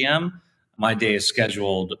 7:30 p.m., my day is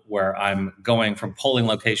scheduled where I'm going from polling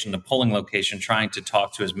location to polling location, trying to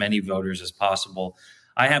talk to as many voters as possible.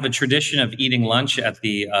 I have a tradition of eating lunch at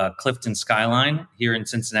the Clifton Skyline here in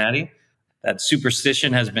Cincinnati. That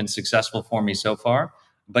superstition has been successful for me so far.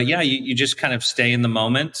 But yeah, you just kind of stay in the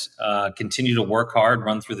moment, continue to work hard,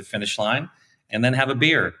 run through the finish line, and then have a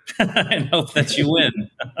beer and hope that you win.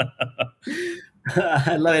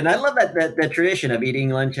 I love it. And I love that tradition of eating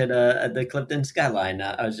lunch at the Clifton Skyline.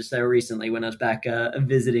 I was just there recently when I was back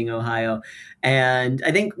visiting Ohio. And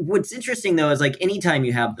I think what's interesting, though, is like anytime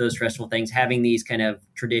you have those stressful things, having these kind of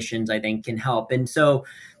traditions, I think, can help. And so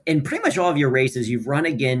in pretty much all of your races, you've run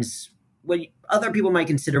against what other people might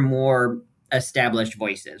consider more established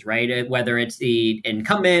voices, right? Whether it's the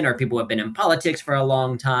incumbent or people who have been in politics for a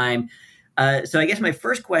long time. So I guess my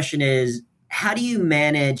first question is, how do you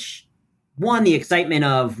manage, one, the excitement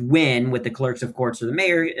of win with the clerks of courts or the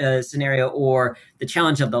mayor scenario, or the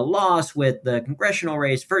challenge of the loss with the congressional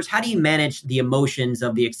race? First, how do you manage the emotions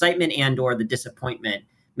of the excitement and or the disappointment?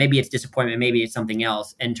 Maybe it's disappointment, maybe it's something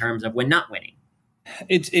else in terms of when not winning.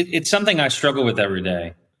 It's something I struggle with every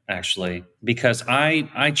day, actually, because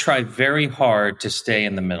I try very hard to stay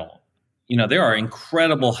in the middle. You know, there are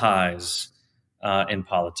incredible highs in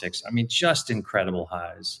politics. I mean, just incredible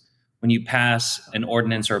highs. When you pass an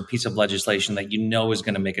ordinance or a piece of legislation that you know is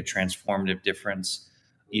going to make a transformative difference,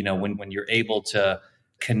 you know, when you're able to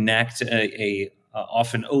connect a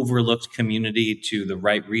often overlooked community to the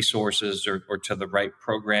right resources or to the right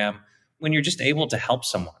program, when you're just able to help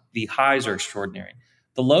someone, the highs are extraordinary.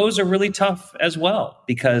 The lows are really tough as well,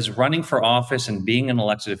 because running for office and being an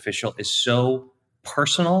elected official is so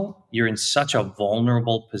personal. You're in such a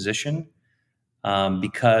vulnerable position.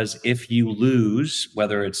 Because if you lose,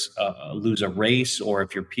 whether it's lose a race or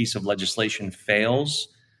if your piece of legislation fails,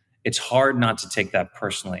 it's hard not to take that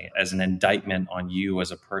personally as an indictment on you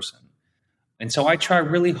as a person. And so I try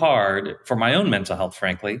really hard for my own mental health,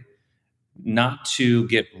 frankly, not to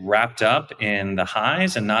get wrapped up in the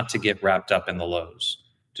highs and not to get wrapped up in the lows,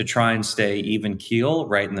 to try and stay even keel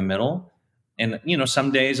right in the middle. And, you know,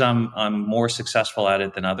 some days I'm more successful at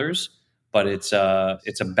it than others. But it's a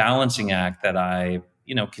balancing act that I,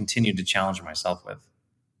 you know, continue to challenge myself with.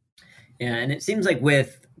 Yeah, and it seems like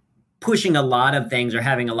with pushing a lot of things or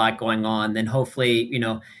having a lot going on, then hopefully, you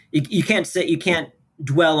know, you can't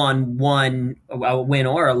dwell on a win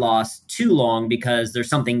or a loss too long, because there's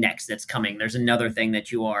something next that's coming. There's another thing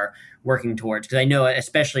that you are working towards. Because I know,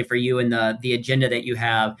 especially for you, and the agenda that you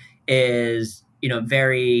have is, you know,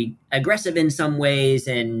 very aggressive in some ways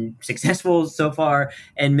and successful so far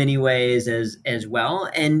in many ways as well.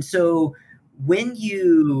 And so when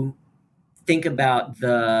you think about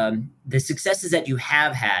the successes that you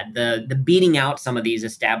have had, the beating out some of these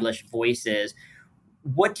established voices,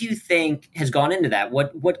 what do you think has gone into that?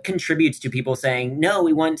 What contributes to people saying, no,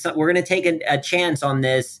 we're going to take a chance on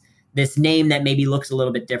this name that maybe looks a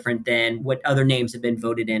little bit different than what other names have been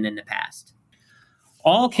voted in the past?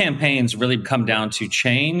 All campaigns really come down to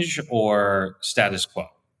change or status quo.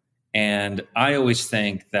 And I always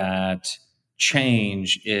think that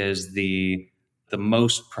change is the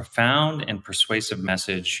most profound and persuasive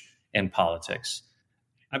message in politics.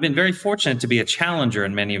 I've been very fortunate to be a challenger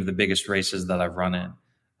in many of the biggest races that I've run in.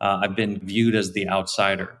 I've been viewed as the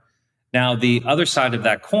outsider. Now, the other side of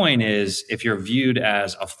that coin is if you're viewed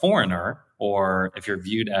as a foreigner or if you're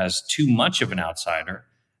viewed as too much of an outsider.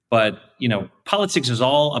 But, you know, politics is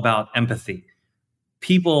all about empathy.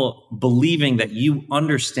 People believing that you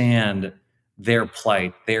understand their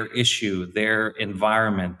plight, their issue, their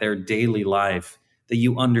environment, their daily life, that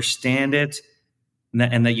you understand it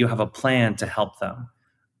and that you have a plan to help them.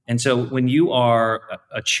 And so when you are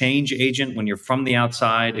a change agent, when you're from the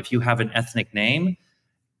outside, if you have an ethnic name,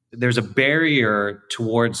 there's a barrier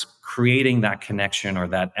towards creating that connection or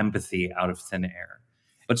that empathy out of thin air.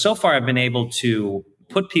 But so far, I've been able to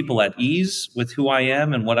put people at ease with who I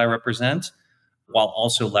am and what I represent, while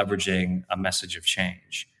also leveraging a message of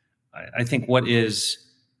change. I think what is,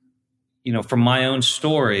 you know, from my own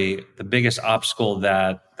story, the biggest obstacle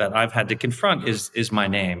that I've had to confront is my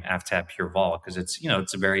name, Aftab Purval, because it's, you know,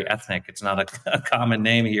 it's a very ethnic, it's not a common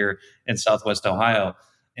name here in Southwest Ohio.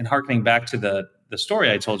 And hearkening back to the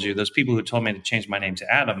story I told you, those people who told me to change my name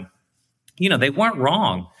to Adam, you know, they weren't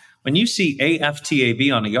wrong. When you see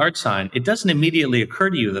AFTAB on a yard sign, it doesn't immediately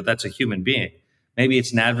occur to you that that's a human being. Maybe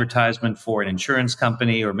it's an advertisement for an insurance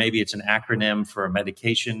company, or maybe it's an acronym for a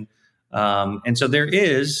medication. And so there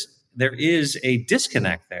is there is a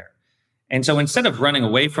disconnect there. And so instead of running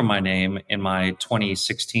away from my name in my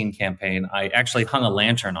 2016 campaign, I actually hung a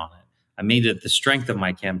lantern on it. I made it the strength of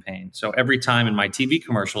my campaign. So every time in my TV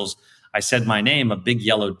commercials, I said my name, a big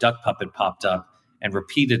yellow duck puppet popped up and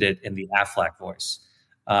repeated it in the Aflac voice.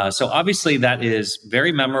 So obviously that is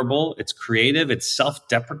very memorable. It's creative. It's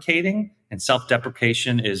self-deprecating, and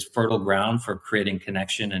self-deprecation is fertile ground for creating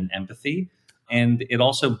connection and empathy. And it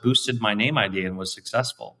also boosted my name idea and was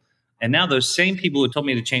successful. And now those same people who told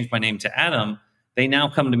me to change my name to Adam, they now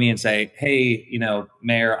come to me and say, hey,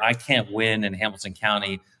 Mayor, I can't win in Hamilton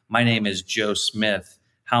County. My name is Joe Smith.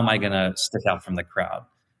 How am I going to stick out from the crowd?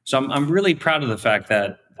 So I'm really proud of the fact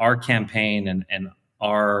that our campaign and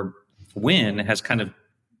our win has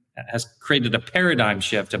created a paradigm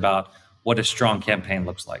shift about what a strong campaign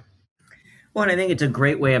looks like. Well, and I think it's a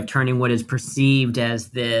great way of turning what is perceived as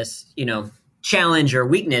this, challenge or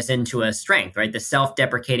weakness into a strength, right? The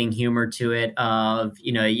self-deprecating humor to it of,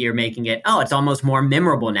 you're making it, it's almost more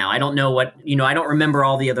memorable now. I don't know what, I don't remember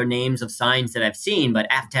all the other names of signs that I've seen, but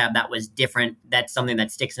AFTAB, that was different. That's something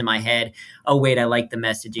that sticks in my head. Oh, wait, I like the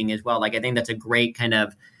messaging as well. Like, I think that's a great kind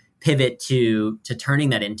of pivot to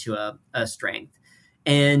turning that into a strength.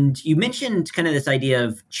 And you mentioned kind of this idea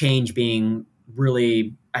of change being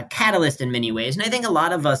really a catalyst in many ways. And I think a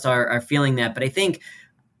lot of us are feeling that. But I think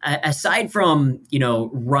aside from,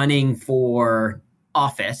 running for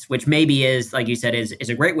office, which maybe is, like you said, is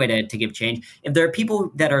a great way to give change. If there are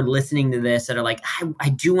people that are listening to this that are like, I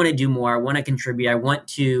do want to do more, I want to contribute, I want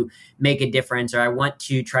to make a difference, or I want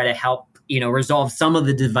to try to help, resolve some of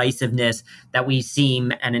the divisiveness that we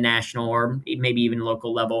seem at a national or maybe even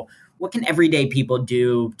local level. What can everyday people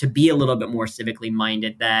do to be a little bit more civically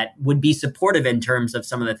minded that would be supportive in terms of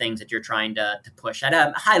some of the things that you're trying to push at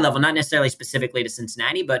a high level, not necessarily specifically to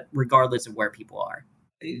Cincinnati, but regardless of where people are?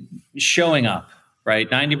 Showing up, right?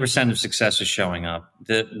 90% of success is showing up.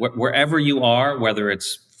 Wherever you are, whether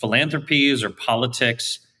it's philanthropies or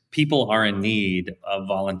politics, people are in need of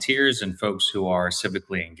volunteers and folks who are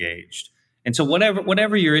civically engaged. And so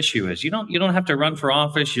whatever your issue is, you don't have to run for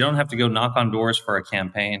office. You don't have to go knock on doors for a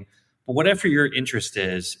campaign. But whatever your interest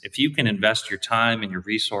is, if you can invest your time and your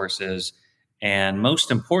resources, and most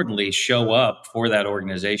importantly, show up for that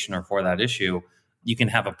organization or for that issue, you can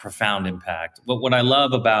have a profound impact. But what I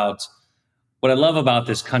love about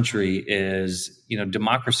this country is,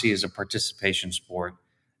 democracy is a participation sport.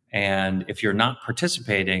 And if you're not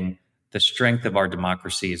participating, the strength of our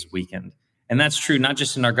democracy is weakened. And that's true not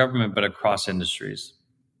just in our government, but across industries.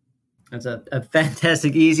 That's a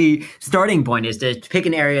fantastic, easy starting point, is to pick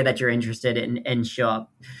an area that you're interested in and show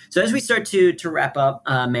up. So as we start to wrap up,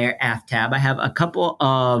 Mayor Aftab, I have a couple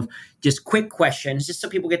of just quick questions, just so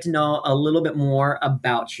people get to know a little bit more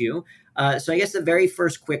about you. So I guess the very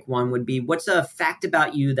first quick one would be, what's a fact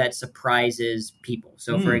about you that surprises people?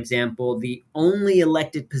 So for example, the only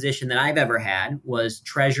elected position that I've ever had was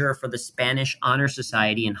treasurer for the Spanish Honor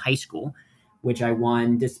Society in high school, which I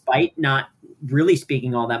won despite not really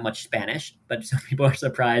speaking all that much Spanish, but some people are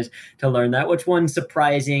surprised to learn that. What's one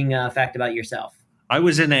surprising fact about yourself? I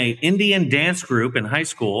was in an Indian dance group in high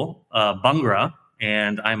school, Bhangra,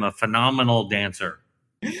 and I'm a phenomenal dancer.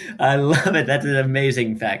 I love it. That's an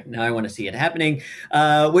amazing fact. Now I want to see it happening.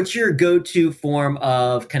 What's your go-to form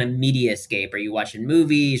of kind of media escape? Are you watching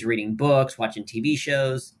movies, reading books, watching TV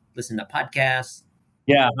shows, listening to podcasts?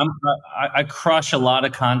 Yeah, I crush a lot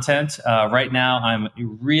of content. Right now, I'm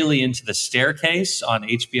really into The Staircase on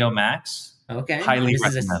HBO Max. Okay. Highly This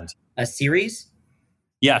recommend. is a series?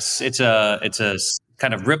 Yes, it's a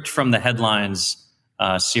kind of ripped from the headlines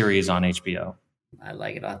series on HBO. I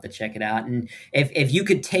like it. I'll have to check it out. And if you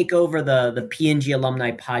could take over the PNG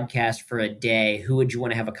Alumni podcast for a day, who would you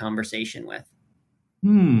want to have a conversation with?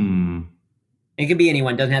 It could be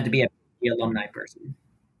anyone. It doesn't have to be a PNG alumni person.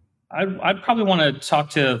 I'd probably want to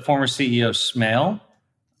talk to former CEO Smale,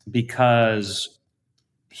 because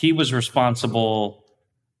he was responsible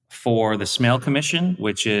for the Smale Commission,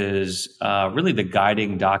 which is really the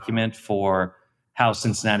guiding document for how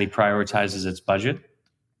Cincinnati prioritizes its budget.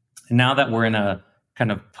 And now that we're in a kind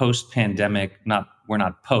of post-pandemic,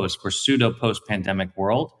 we're pseudo-post-pandemic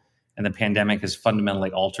world, and the pandemic has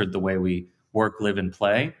fundamentally altered the way we work, live, and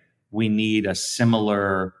play, we need a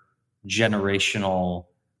similar generational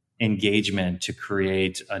engagement to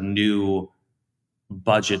create a new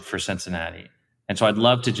budget for Cincinnati. And so I'd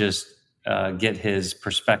love to just get his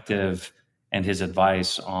perspective and his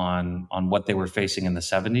advice on what they were facing in the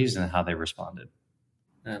 70s and how they responded.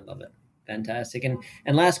 I love it. Fantastic.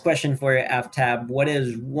 And last question for you, Aftab, what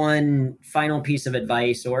is one final piece of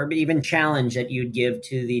advice or even challenge that you'd give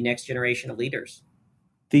to the next generation of leaders?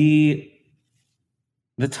 The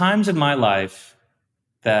The times in my life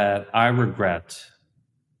that I regret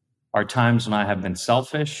are times when I have been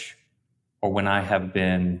selfish or when I have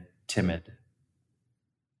been timid.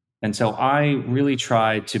 And so I really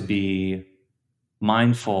try to be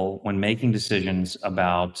mindful when making decisions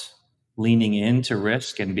about leaning into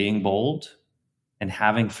risk and being bold and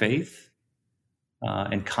having faith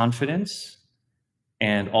and confidence,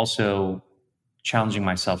 and also challenging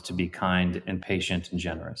myself to be kind and patient and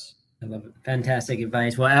generous. I love it. Fantastic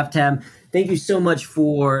advice. Well, Aftab, thank you so much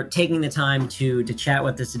for taking the time to chat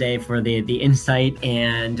with us today, for the insight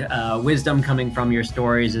and wisdom coming from your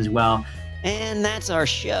stories as well. And that's our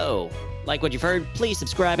show. Like what you've heard, please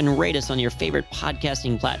subscribe and rate us on your favorite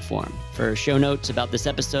podcasting platform. For show notes about this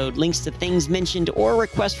episode, links to things mentioned, or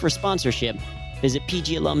requests for sponsorship, visit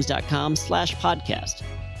pgalums.com/podcast.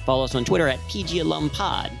 Follow us on Twitter at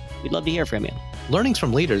pgalumpod. We'd love to hear from you. Learnings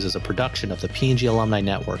from Leaders is a production of the P&G Alumni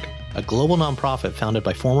Network, a global nonprofit founded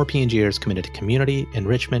by former P&Gers committed to community,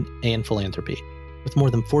 enrichment, and philanthropy. With more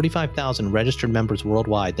than 45,000 registered members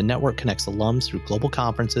worldwide, the network connects alums through global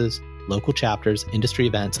conferences, local chapters, industry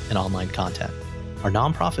events, and online content. Our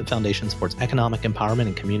nonprofit foundation supports economic empowerment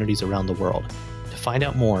in communities around the world. To find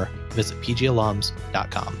out more, visit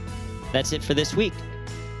pgalums.com. That's it for this week.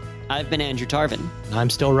 I've been Andrew Tarvin. And I'm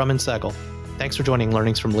still Raman Sehgal. Thanks for joining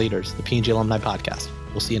Learnings from Leaders, the P&G Alumni Podcast.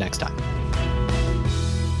 We'll see you next time.